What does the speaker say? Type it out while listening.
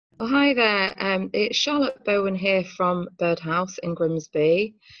Oh, hi there. It's Charlotte Bowen here from Birdhouse in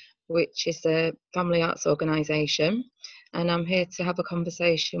Grimsby, which is a family arts organisation. And I'm here to have a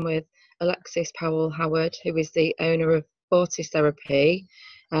conversation with Alexis Powell-Howard, who is the owner of Fortis Therapy,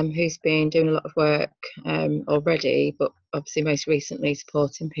 who's been doing a lot of work already, but obviously most recently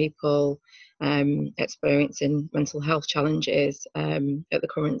supporting people experiencing mental health challenges at the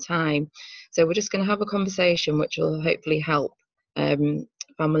current time. So we're just going to have a conversation which will hopefully help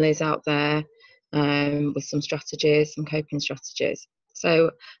families out there with some strategies, some coping strategies. So,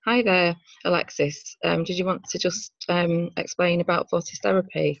 hi there, Alexis. Did you want to just explain about Fortis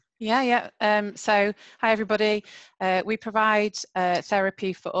Therapy? So, hi everybody. We provide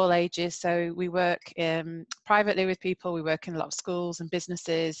therapy for all ages. So we work privately with people. We work in a lot of schools and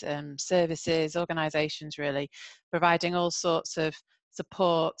businesses, services, organisations, really, providing all sorts of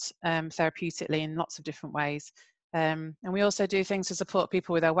support therapeutically in lots of different ways. And we also do things to support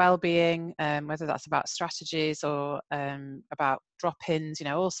people with their well-being, whether that's about strategies or about drop-ins,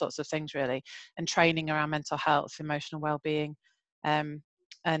 all sorts of things really, and training around mental health, emotional well-being. And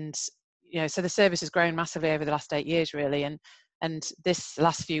so the service has grown massively over the last 8 years, really, and this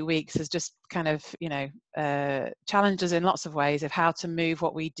last few weeks has just kind of challenged us in lots of ways of how to move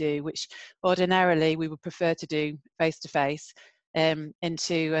what we do, which ordinarily we would prefer to do face-to-face,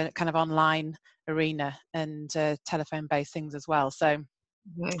 into a kind of online arena and telephone-based things as well. So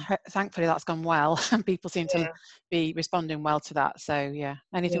thankfully that's gone well, and people seem to be responding well to that. So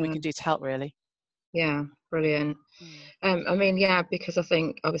anything we can do to help, really. Yeah, brilliant. Because I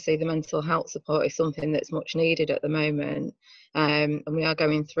think obviously the mental health support is something that's much needed at the moment, and we are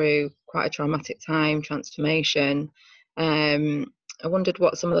going through quite a traumatic time, transformation. I wondered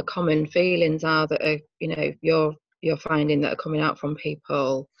what some of the common feelings are that are, you're finding that are coming out from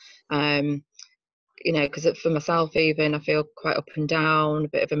people. Because for myself, even I feel quite up and down, a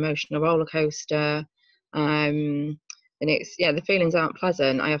bit of emotional roller coaster. And it's, the feelings aren't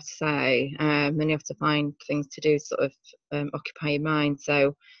pleasant, I have to say. Then you have to find things to do, sort of occupy your mind.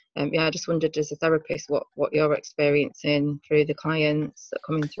 So, I just wondered, as a therapist, what you're experiencing through the clients that are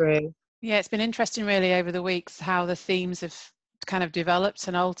coming through. Yeah, it's been interesting, really, over the weeks, how the themes have kind of developed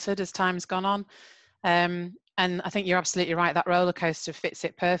and altered as time's gone on. And I think you're absolutely right, that roller coaster fits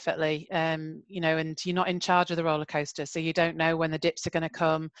it perfectly. And you're not in charge of the roller coaster, so you don't know when the dips are going to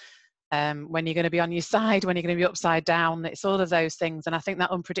come. When you're going to be on your side, when you're going to be upside down. It's all of those things. And I think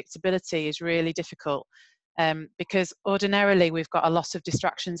that unpredictability is really difficult, because ordinarily we've got a lot of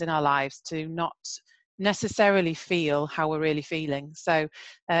distractions in our lives to not necessarily feel how we're really feeling. So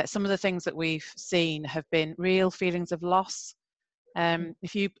some of the things that we've seen have been real feelings of loss.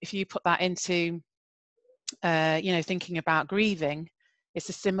 If you put that into thinking about grieving, it's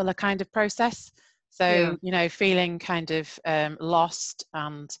a similar kind of process. So, feeling kind of lost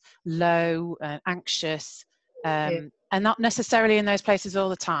and low and anxious, and not necessarily in those places all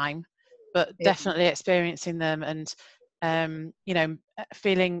the time, but definitely experiencing them, and,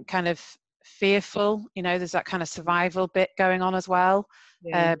 feeling kind of fearful, there's that kind of survival bit going on as well.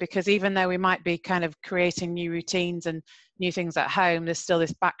 Because even though we might be kind of creating new routines and new things at home, there's still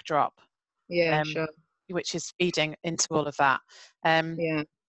this backdrop, Sure. which is feeding into all of that.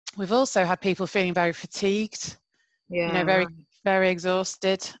 We've also had people feeling very fatigued, very, very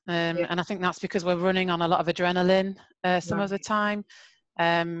exhausted. And I think that's because we're running on a lot of adrenaline some of the time.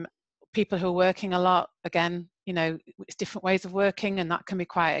 People who are working a lot, again, it's different ways of working, and that can be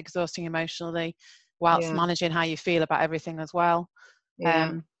quite exhausting emotionally, whilst managing how you feel about everything as well.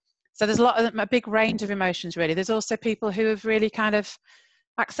 So there's a big range of emotions, really. There's also people who have really kind of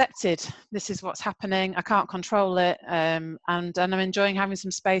accepted, this is what's happening, I can't control it, and I'm enjoying having some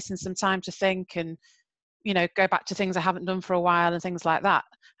space and some time to think and go back to things I haven't done for a while and things like that.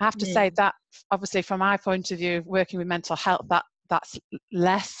 I have to say that obviously from my point of view of working with mental health, that's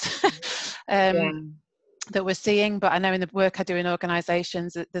less that we're seeing, but I know in the work I do in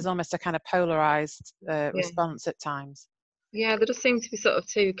organisations there's almost a kind of polarised response at times. There does seem to be sort of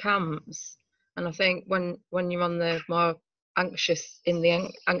two camps, and I think when you're on the more anxious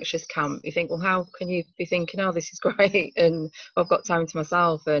camp, you think, well, how can you be thinking, oh, this is great and I've got time to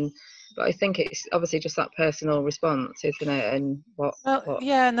myself? But I think it's obviously just that personal response, isn't it? And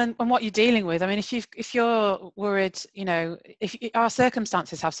and what you're dealing with. I mean, if you're worried, if our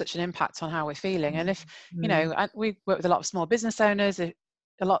circumstances have such an impact on how we're feeling, and if we work with a lot of small business owners, I'm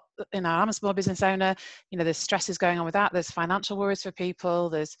a small business owner, there's stresses going on with that, there's financial worries for people,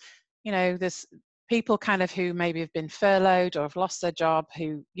 there's people kind of who maybe have been furloughed or have lost their job,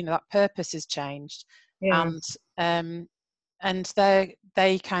 who that purpose has changed, and and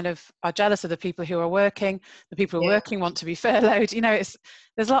they kind of are jealous of the people who are working. The people who are Yeah. working want to be furloughed. You know,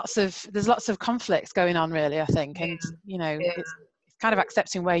 there's lots of conflicts going on, really, I think. Yeah. And you know, Yeah. it's kind of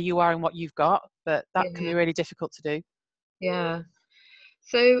accepting where you are and what you've got, but that can be Yeah. really difficult to do. Yeah.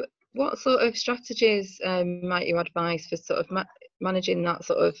 So, what sort of strategies might you advise for sort of managing that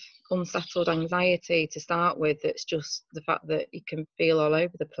sort of unsettled anxiety to start with? That's just the fact that you can feel all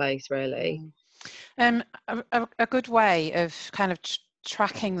over the place, really. A good way of kind of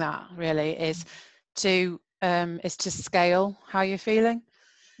tracking that really is to scale how you're feeling.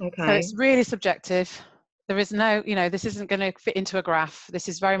 So Okay. it's really subjective. There is no, you know, this isn't going to fit into a graph. This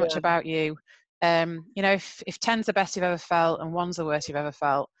is very much Yeah. about you. You know, if 10's the best you've ever felt and 1's the worst you've ever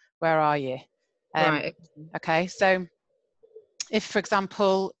felt, where are you? Right. Okay, so if, for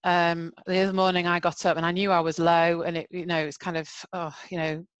example, the other morning I got up and I knew I was low, and it's kind of,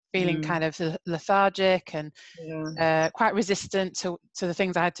 feeling Mm. kind of lethargic and Yeah. quite resistant to the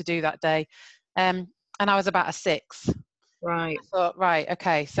things I had to do that day. And I was about a 6. Right. I thought, right,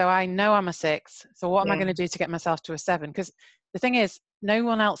 okay, so I know I'm a 6. So what am I Yeah. going to do to get myself to a 7? Because the thing is, no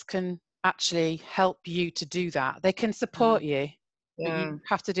one else can actually help you to do that. They can support you, but Yeah. you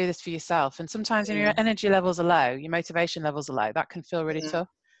have to do this for yourself. And sometimes when Yeah. your energy levels are low, your motivation levels are low, that can feel really Yeah. tough.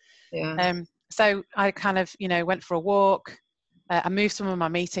 Yeah. So I kind of, went for a walk. I moved some of my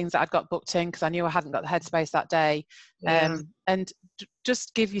meetings that I'd got booked in because I knew I hadn't got the headspace that day. Yeah. And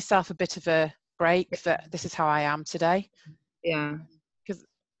just give yourself a bit of a break that this is how I am today, Yeah. because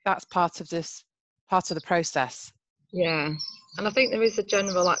that's part of the process. Yeah. And I think there is a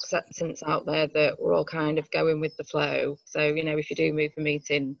general acceptance out there that we're all kind of going with the flow. So, if you do move a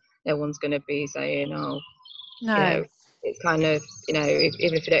meeting, no one's going to be saying, oh, No. it's kind of,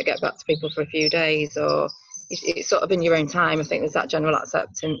 even if you don't get back to people for a few days, or it's sort of in your own time. I think there's that general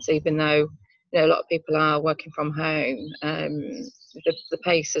acceptance, even though, a lot of people are working from home. The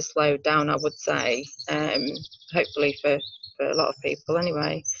pace has slowed down, I would say, hopefully for a lot of people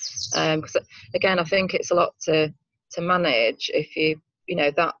anyway. Because again, I think it's a lot to manage if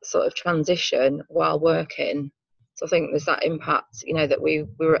that sort of transition while working. So I think there's that impact, that we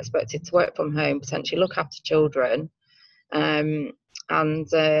were expected to work from home, potentially look after children, and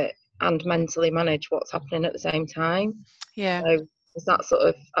mentally manage what's happening at the same time. Yeah. So there's that sort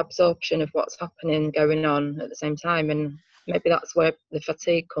of absorption of what's happening going on at the same time, and maybe that's where the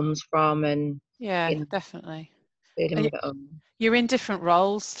fatigue comes from, and Yeah, definitely. dealing And with it all. you're in different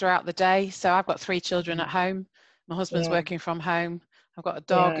roles throughout the day. So I've got 3 children at home. My husband's Yeah, working from home. I've got a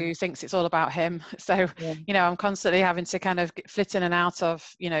dog yeah, who thinks it's all about him. So, yeah, I'm constantly having to kind of flit in and out of,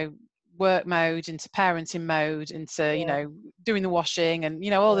 work mode into parenting mode into, yeah, doing the washing and,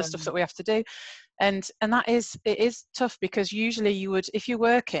 all the yeah, stuff that we have to do. And it is tough, because usually you would, if you're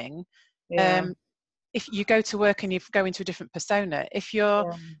working, yeah, um, if you go to work and you go into a different persona, if yeah,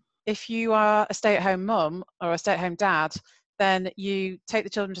 you are a stay-at-home mum or a stay-at-home dad, then you take the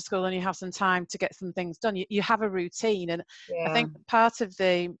children to school and you have some time to get some things done. You have a routine, and I yeah, think part of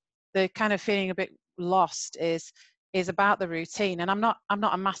the kind of feeling a bit lost is about the routine. And I'm not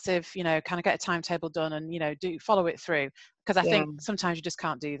a massive, kind of get a timetable done and do follow it through, because I yeah, think sometimes you just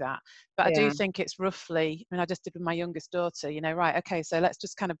can't do that. But I do yeah, think it's roughly, I mean, I just did with my youngest daughter, right, okay, so let's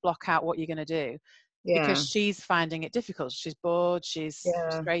just kind of block out what you're going to do, because yeah, she's finding it difficult. She's bored, she's yeah, yeah,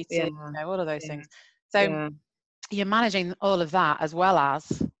 frustrated, all of those yeah, things. So yeah, you're managing all of that as well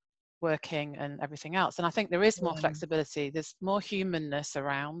as working and everything else. And I think there is more yeah, flexibility. There's more humanness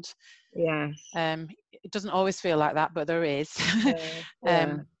around. yes, It doesn't always feel like that, but there is. yeah,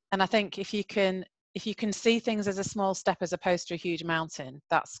 yeah, And I think if you can see things as a small step as opposed to a huge mountain,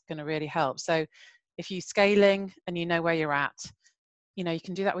 that's going to really help. So if you're scaling and you know where you're at, you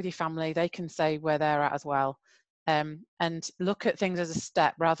can do that with your family. They can say where they're at as well. And look at things as a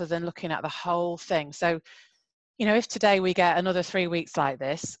step rather than looking at the whole thing. So, if today we get another 3 weeks like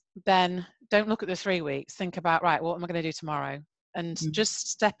this, then don't look at the 3 weeks. Think about, right, what am I going to do tomorrow? And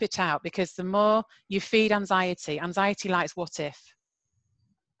just step it out, because the more you feed anxiety likes what if.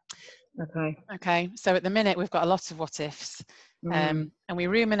 okay, Okay, so at the minute we've got a lot of what ifs, and we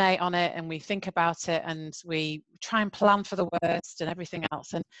ruminate on it and we think about it and we try and plan for the worst and everything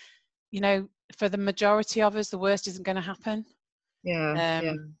else. And for the majority of us, the worst isn't going to happen. yeah,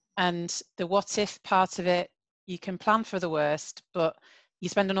 yeah, And the what if part of it, you can plan for the worst, but you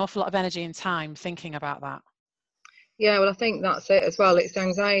spend an awful lot of energy and time thinking about that. yeah. Well, I think that's it as well. It's the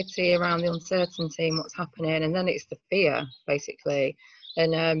anxiety around the uncertainty and what's happening, and then it's the fear, basically.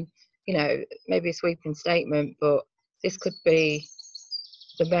 And maybe a sweeping statement, but this could be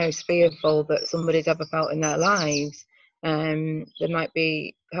the most fearful that somebody's ever felt in their lives. They might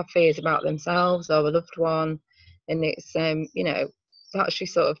have fears about themselves or a loved one, and it's you know, that's your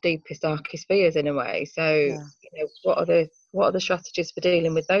sort of deepest, darkest fears in a way. So Yeah. you know, what are the strategies for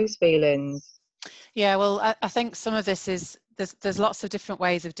dealing with those feelings? Yeah, well, I think some of this is there's lots of different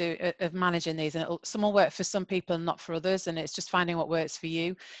ways of managing these, and some will work for some people and not for others, and it's just finding what works for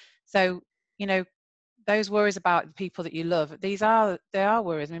you. So, you know, those worries about the people that you love, they are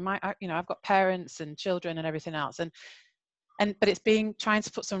worries. I mean, you know, I've got parents and children and everything else, but it's trying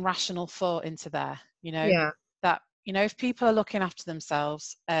to put some rational thought into there. You know, Yeah, that, you know, if people are looking after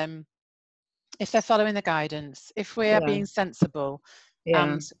themselves, if they're following the guidance, if we are yeah, being sensible,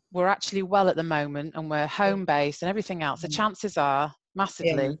 yeah, and we're actually well at the moment, and we're home based and everything else, the yeah, chances are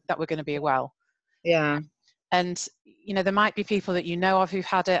yeah, massively that we're going to be well. yeah, And you know, there might be people that you know of who've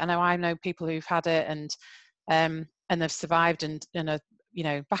had it. I know people who've had it, and they've survived and are, you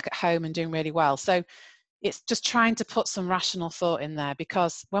know, back at home and doing really well. So it's just trying to put some rational thought in there,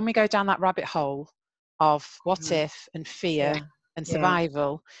 because when we go down that rabbit hole of what mm, if and fear yeah, and yeah,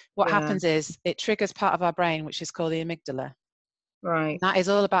 survival, what yeah, happens is it triggers part of our brain which is called the amygdala. And right, that is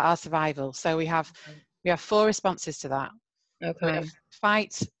all about our survival. So we have 4 responses to that. So we have okay,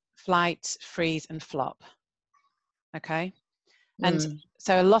 fight, flight, freeze, and flop. Okay. And mm,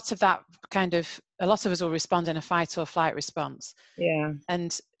 so a lot of us will respond in a fight or flight response. yeah,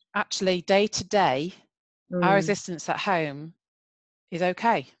 And actually, day to day, our mm, resistance at home is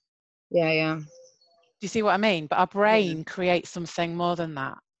okay. yeah, yeah, Do you see what I mean? But our yeah, brain creates something more than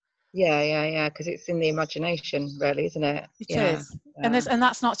that. yeah, yeah, yeah, because it's in the imagination, really, isn't it? It Yeah, is. yeah, And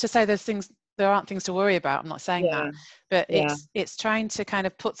that's not to say there aren't things to worry about. I'm not saying that. yeah, But yeah, it's trying to kind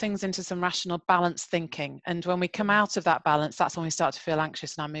of put things into some rational, balanced thinking. And when we come out of that balance, that's when we start to feel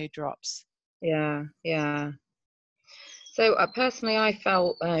anxious and our mood drops. yeah, yeah. So personally, I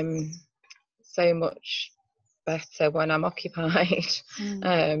felt so much better when I'm occupied. Mm.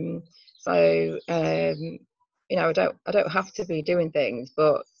 um, so you know, I don't have to be doing things,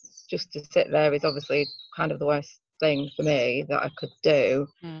 but just to sit there is obviously kind of the worst thing for me that I could do.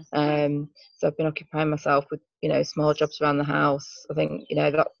 Mm. So I've been occupying myself with, you know, small jobs around the house. I think, you know,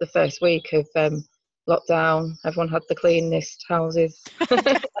 that the first week of lockdown, everyone had the cleanest houses.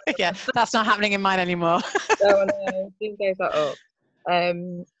 Yeah, that's not happening in mine anymore. So I know, soon gave that up.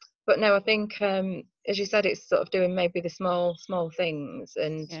 But no, I think as you said, it's sort of doing maybe the small things,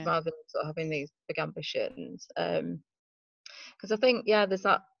 and Yeah. rather than sort of having these big ambitions. Because I think, yeah, there's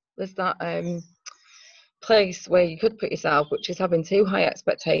that place where you could put yourself, which is having too high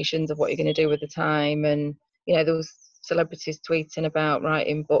expectations of what you're going to do with the time. And you know, there was celebrities tweeting about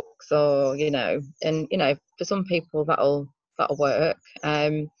writing books, or you know, and you know, for some people that'll work.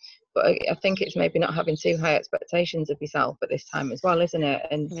 But I think it's maybe not having too high expectations of yourself at this time as well, isn't it?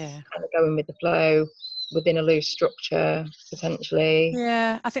 And Yeah. kind of going with the flow within a loose structure potentially.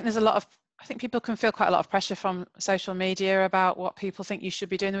 Yeah, I think people can feel quite a lot of pressure from social media about what people think you should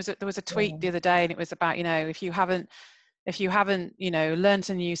be doing. There was a tweet Yeah, the other day, and it was about, you know, if you haven't, you know, learned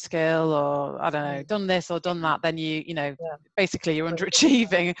a new skill, or I don't know, mm, done this or done that, then you know, yeah, basically you're wasted your time.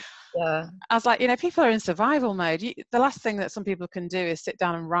 underachieving. Yeah, I was like, you know, people are in survival mode. The last thing that some people can do is sit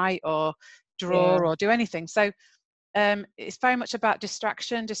down and write or draw yeah, or do anything. So it's very much about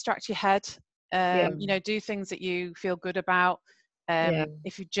distract your head. yeah, You know, do things that you feel good about. yeah,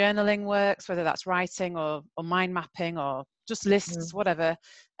 If your journaling works, whether that's writing or mind mapping or just lists, mm, whatever.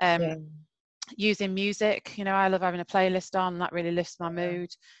 yeah, Using music, you know, I love having a playlist on. That really lifts my mood.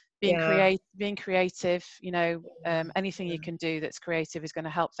 yeah, Being creative, you know, yeah, anything you can do that's creative is going to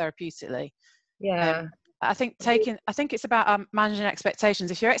help therapeutically. yeah, Um, I think it's about managing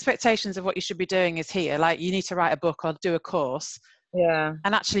expectations. If your expectations of what you should be doing is here, like you need to write a book or do a course, yeah,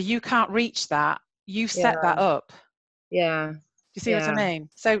 and actually you can't reach that, you've set yeah, that up. Do yeah, you see what I yeah, mean?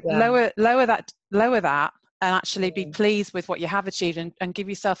 So yeah, lower that, and actually be yeah, pleased with what you have achieved, and give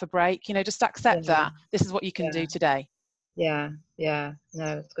yourself a break. You know, just accept yeah, that this is what you can yeah, do today. yeah, yeah.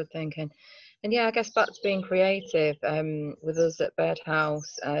 No, it's good thinking. And yeah, I guess back to being creative. With us at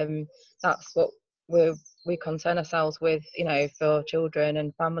Birdhouse, that's what we concern ourselves with. You know, for children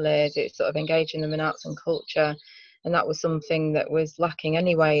and families, it's sort of engaging them in arts and culture, and that was something that was lacking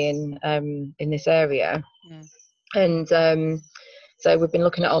anyway in this area. Mm. And so we've been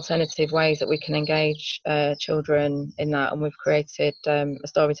looking at alternative ways that we can engage children in that, and we've created a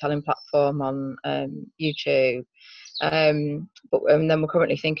storytelling platform on YouTube. And then we're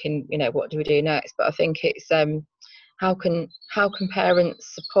currently thinking, you know, what do we do next? But I think it's how can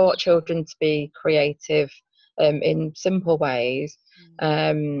parents support children to be creative in simple ways,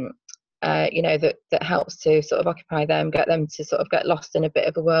 um, you know, that helps to sort of occupy them, get them to sort of get lost in a bit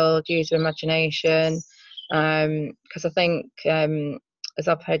of a world, use their imagination. Because I think as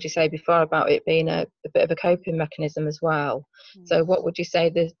I've heard you say before, about it being a bit of a coping mechanism as well. So what would you say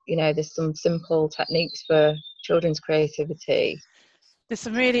that, there's some simple techniques for children's creativity? There's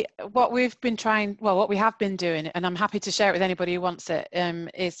some really, what we have been doing, and I'm happy to share it with anybody who wants it,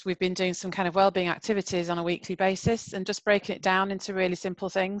 is we've been doing some kind of wellbeing activities on a weekly basis and just breaking it down into really simple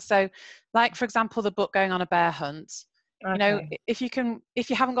things. So like, for example, the book Going on a Bear Hunt. Okay. If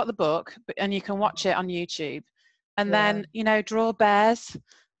you haven't got the book and you can watch it on YouTube, and Yeah. then draw bears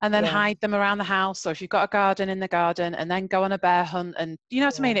and then Yeah. hide them around the house, or if you've got a garden, in the garden, and then go on a bear hunt, and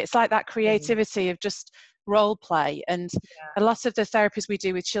what I mean, it's like that creativity of just role play. And a lot of the therapies we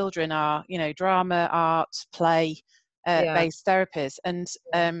do with children are drama, art, play based therapies, and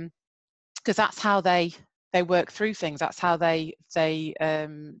because that's how they work through things. That's how they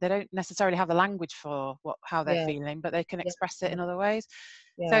don't necessarily have the language for how they're feeling, but they can express it in other ways.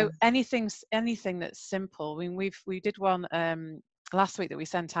 So anything that's simple. I mean, we did one last week that we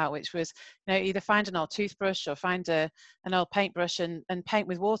sent out, which was either find an old toothbrush or find an old paintbrush and paint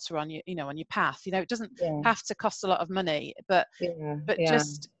with water on on your path. It doesn't have to cost a lot of money, but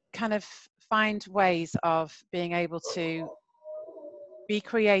just kind of find ways of being able to be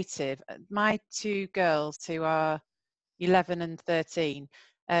creative. My two girls, who are 11 and 13,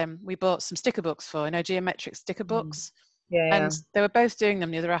 we bought some sticker books for, geometric sticker books. And they were both doing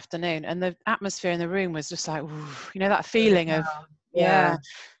them the other afternoon, and the atmosphere in the room was just like, that feeling of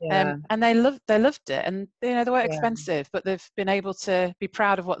and they loved it. And they weren't expensive, but they've been able to be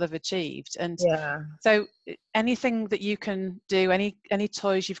proud of what they've achieved. And so anything that you can do, any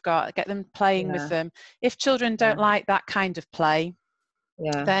toys you've got, get them playing with them. If children don't like that kind of play,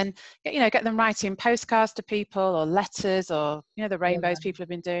 then get them writing postcards to people, or letters, or the rainbows people have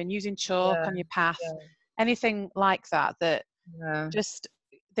been doing, using chalk on your path, anything like that just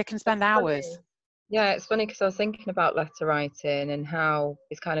they can spend hours. It's funny because I was thinking about letter writing and how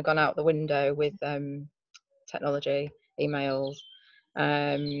it's kind of gone out the window with technology, emails,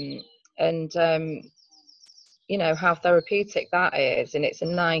 and how therapeutic that is, and it's a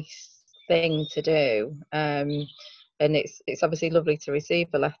nice thing to do. And it's obviously lovely to receive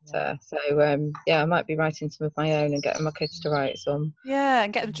a letter. So I might be writing some of my own and getting my kids to write some.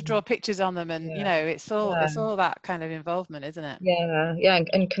 And get them to draw pictures on them, and it's all that kind of involvement, isn't it?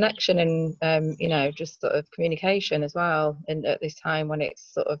 And connection, and just sort of communication as well. And at this time when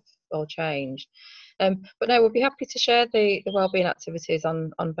it's sort of all changed. But no, we'll be happy to share the wellbeing activities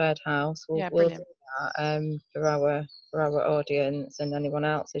on Birdhouse. We'll do that for our audience and anyone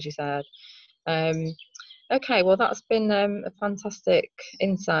else, as you said. Okay, well, that's been a fantastic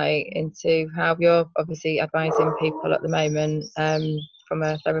insight into how you're obviously advising people at the moment from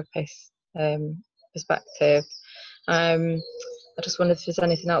a therapist perspective. I just wondered if there's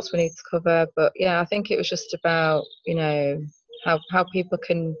anything else we need to cover, but I think it was just about how people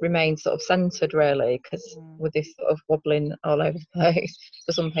can remain sort of centered, really, because with this sort of wobbling all over the place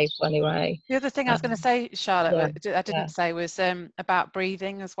for some people anyway. The other thing I was going to say, Charlotte, I didn't say, was about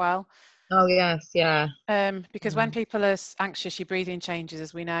breathing as well. Oh yes, because when people are anxious, your breathing changes,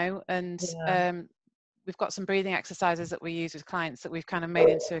 as we know, and we've got some breathing exercises that we use with clients that we've kind of made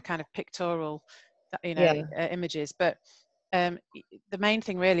into a kind of pictorial, images. But the main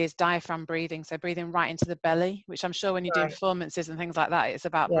thing really is diaphragm breathing, so breathing right into the belly, which I'm sure when you're doing performances and things like that, it's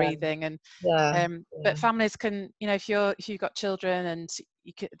about breathing. And but families can, if you've got children and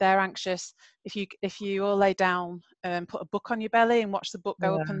they're anxious, if you all lay down and put a book on your belly and watch the book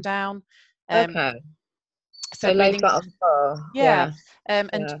go up and down. So breathing, that on the floor.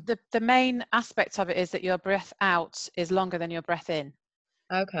 And the main aspect of it is that your breath out is longer than your breath in.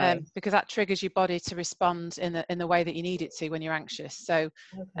 Because that triggers your body to respond in the way that you need it to when you're anxious. So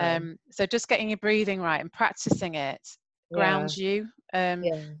so just getting your breathing right and practicing it grounds you.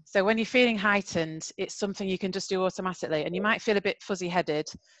 So when you're feeling heightened, it's something you can just do automatically, and you might feel a bit fuzzy headed,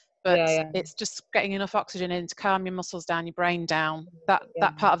 but it's just getting enough oxygen in to calm your muscles down, your brain down.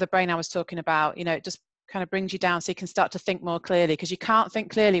 That part of the brain I was talking about, it just kind of brings you down so you can start to think more clearly, because you can't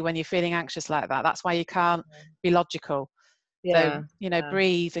think clearly when you're feeling anxious like that. That's why you can't be logical. So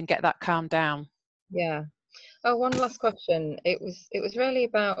breathe and get that calmed down. Oh, one last question. It was really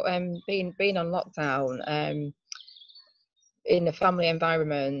about being on lockdown in a family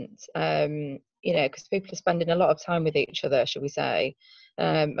environment, because people are spending a lot of time with each other, shall we say.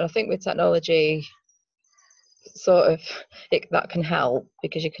 And I think with technology, sort of that can help,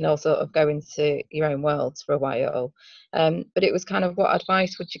 because you can all sort of go into your own worlds for a while. But it was kind of, what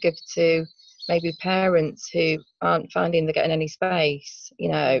advice would you give to maybe parents who aren't finding they're getting any space,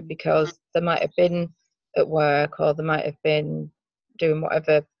 because they might have been at work, or they might have been doing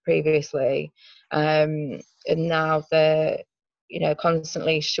whatever previously, and now they're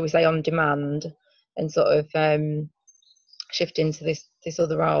constantly, shall we say, on demand, and sort of shift into this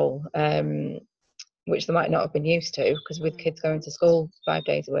other role, which they might not have been used to, because with kids going to school 5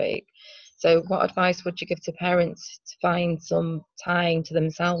 days a week. So what advice would you give to parents to find some time to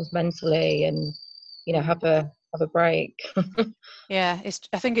themselves mentally, and have a break? Yeah,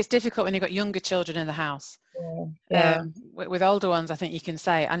 I think it's difficult when you've got younger children in the house. Yeah. With older ones, I think you can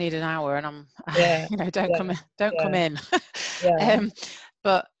say, I need an hour, and I'm Yeah. don't come in. Yeah.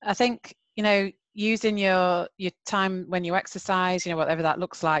 But I think using your time when you exercise, whatever that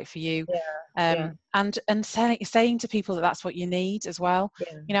looks like for you, and saying to people that that's what you need as well.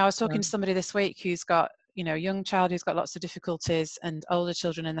 I was talking to somebody this week who's got a young child who's got lots of difficulties, and older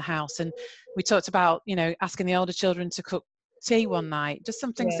children in the house, and we talked about asking the older children to cook tea one night, just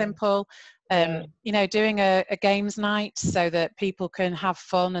something simple, doing a games night so that people can have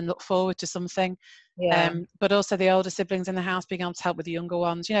fun and look forward to something. But also the older siblings in the house being able to help with the younger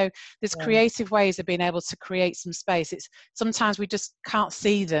ones. There's creative ways of being able to create some space. It's sometimes we just can't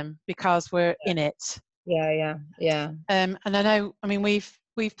see them because we're in it. And I know,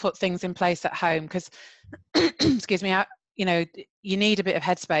 we've put things in place at home because excuse me, you need a bit of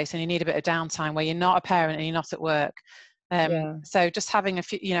headspace, and you need a bit of downtime where you're not a parent and you're not at work. So just having a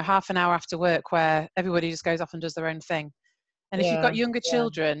few, half an hour after work where everybody just goes off and does their own thing. And if you've got younger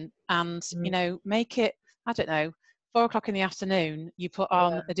children, and make it, I don't know, 4 o'clock in the afternoon, you put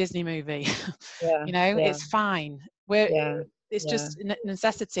on a Disney movie. It's fine. It's just a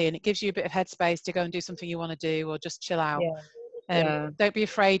necessity, and it gives you a bit of headspace to go and do something you want to do, or just chill out. Don't be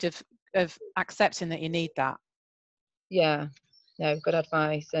afraid of accepting that you need that. No, good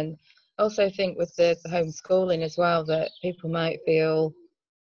advice. And also think with the homeschooling as well, that people might feel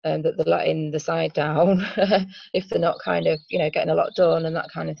that they're letting the side down if they're not kind of getting a lot done and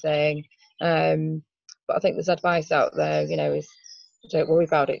that kind of thing. But I think there's advice out there, is don't worry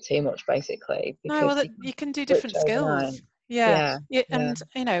about it too much, basically, because you can do different skills. And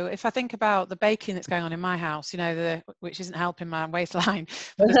if I think about the baking that's going on in my house, which isn't helping my waistline,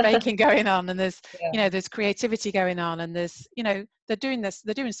 but there's baking going on, and there's there's creativity going on, and there's they're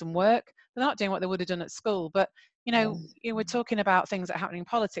doing some work. They're not doing what they would have done at school, but we're talking about things that are happening in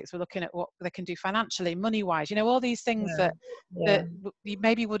politics. We're looking at what they can do financially, money wise, all these things that you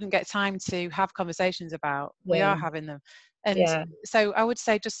maybe wouldn't get time to have conversations about. We are having them. And so I would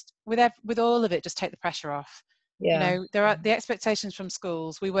say, just with all of it, just take the pressure off. There are the expectations from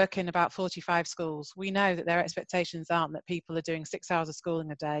schools. We work in about 45 schools. We know that their expectations aren't that people are doing 6 hours of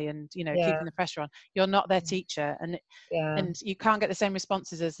schooling a day and keeping the pressure on. You're not their teacher, and you can't get the same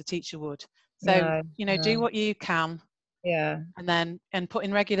responses as the teacher would. So do what you can, and put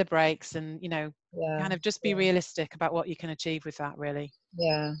in regular breaks, and kind of just be realistic about what you can achieve with that, really.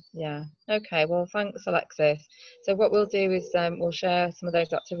 Okay, well, thanks, Alexis. So what we'll do is we'll share some of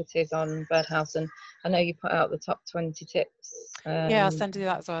those activities on Birdhouse, and I know you put out the top 20 tips. I'll send you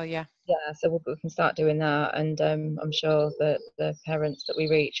that as well. So we can start doing that, and I'm sure that the parents that we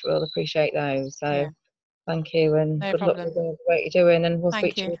reach will appreciate those. So thank you, and good luck with what you're doing, and we'll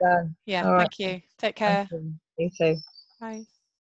speak to you again. Thank you. Take care. You too. Bye.